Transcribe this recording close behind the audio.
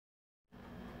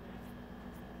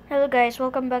Hello guys,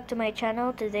 welcome back to my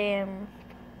channel. Today I'm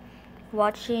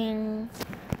watching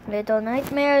Little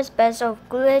Nightmares, Best of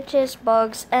Glitches,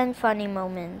 Bugs, and Funny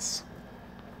Moments.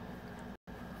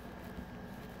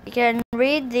 You can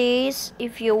read these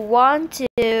if you want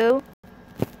to.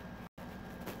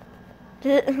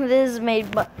 This is made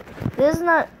by this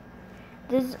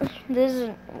is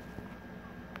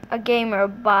a gamer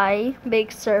by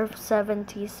Big Surf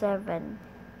 77.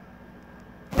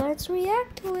 Let's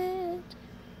react to it.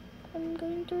 I'm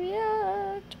going to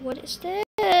react. What is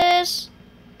this?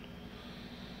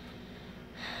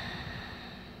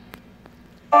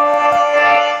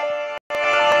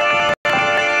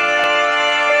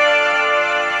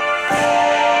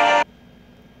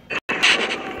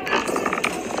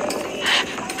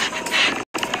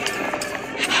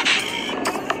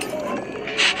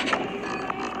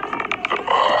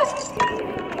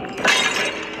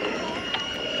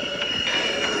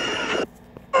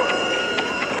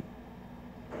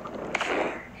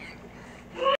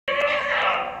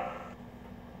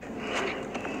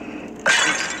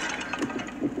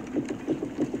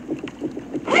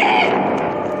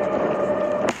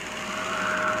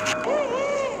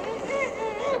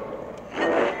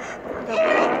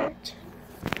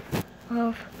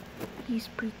 Of he's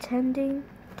pretending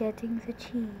getting the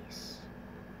cheese.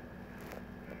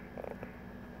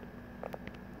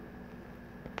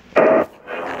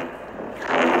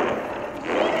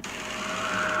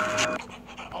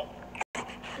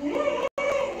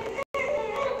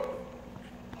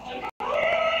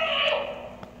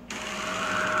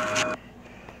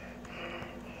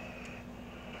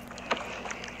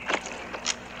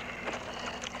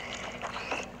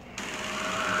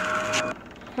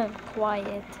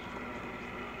 Quiet.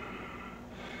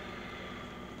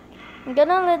 I'm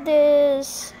gonna let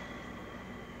this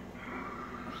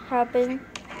happen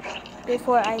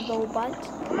before I go back.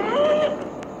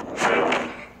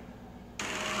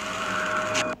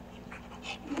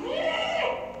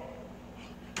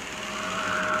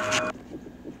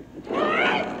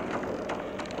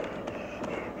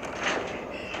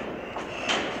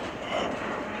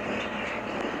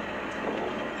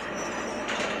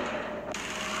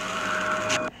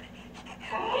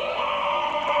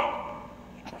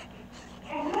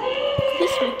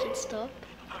 Please make it stop.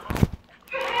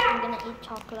 I'm gonna eat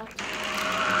chocolate.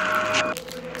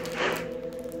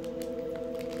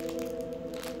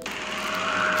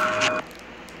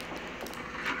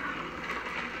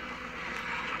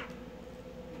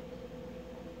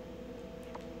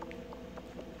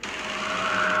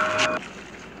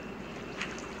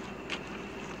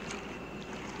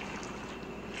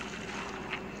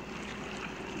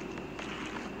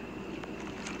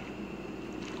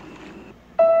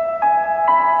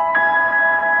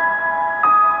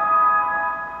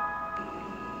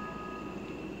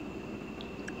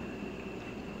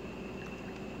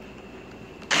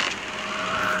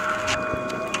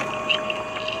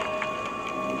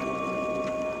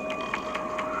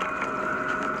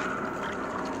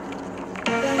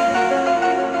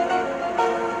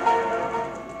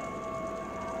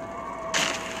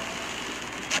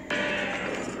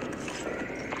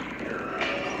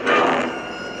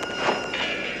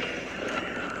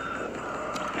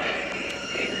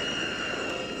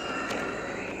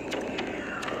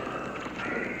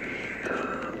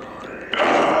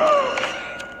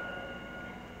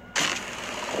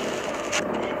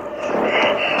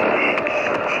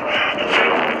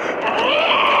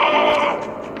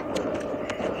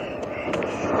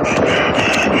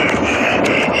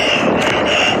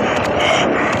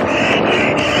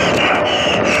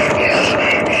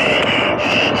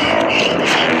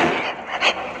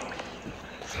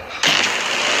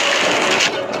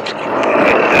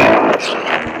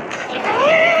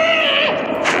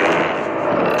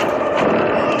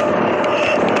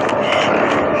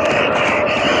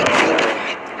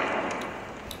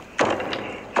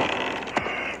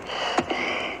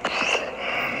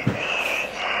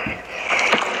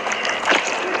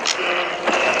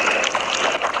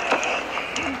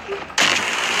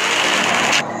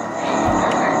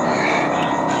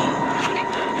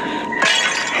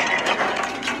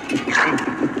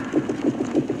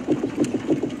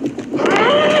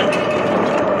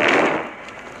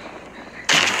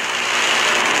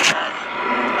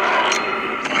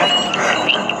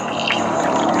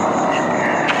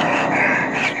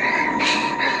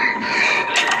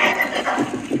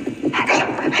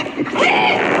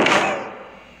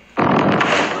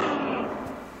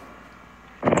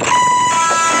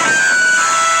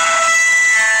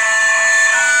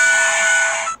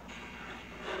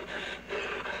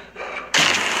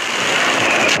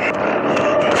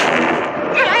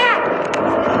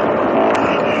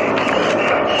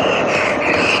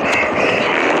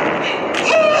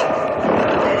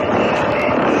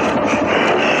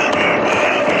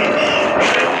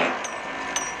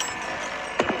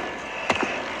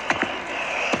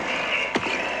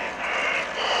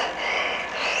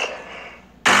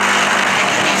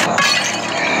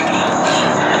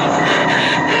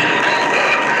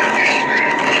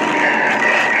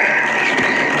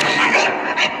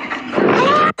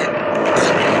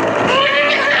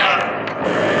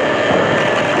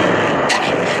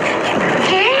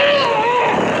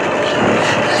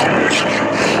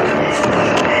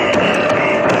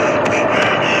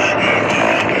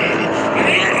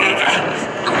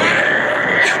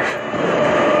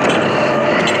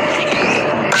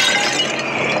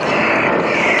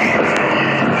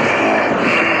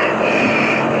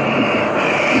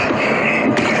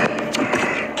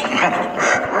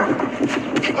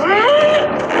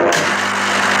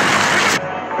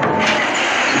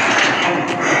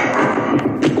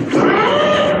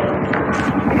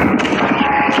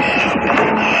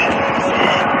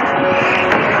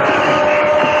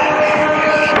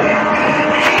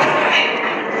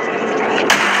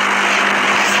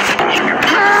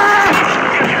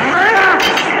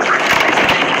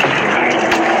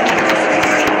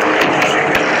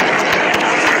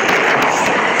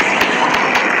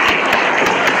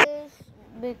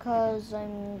 because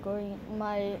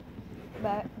my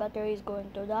battery is going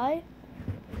to die.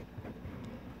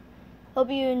 Hope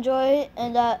you enjoy,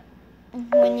 and that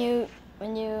when you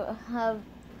have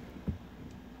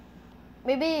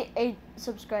maybe 8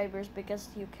 subscribers, because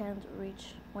you can't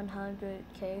reach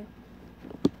 100K.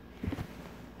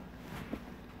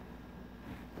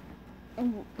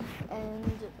 And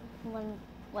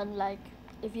one like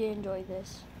if you enjoy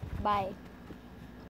this. Bye.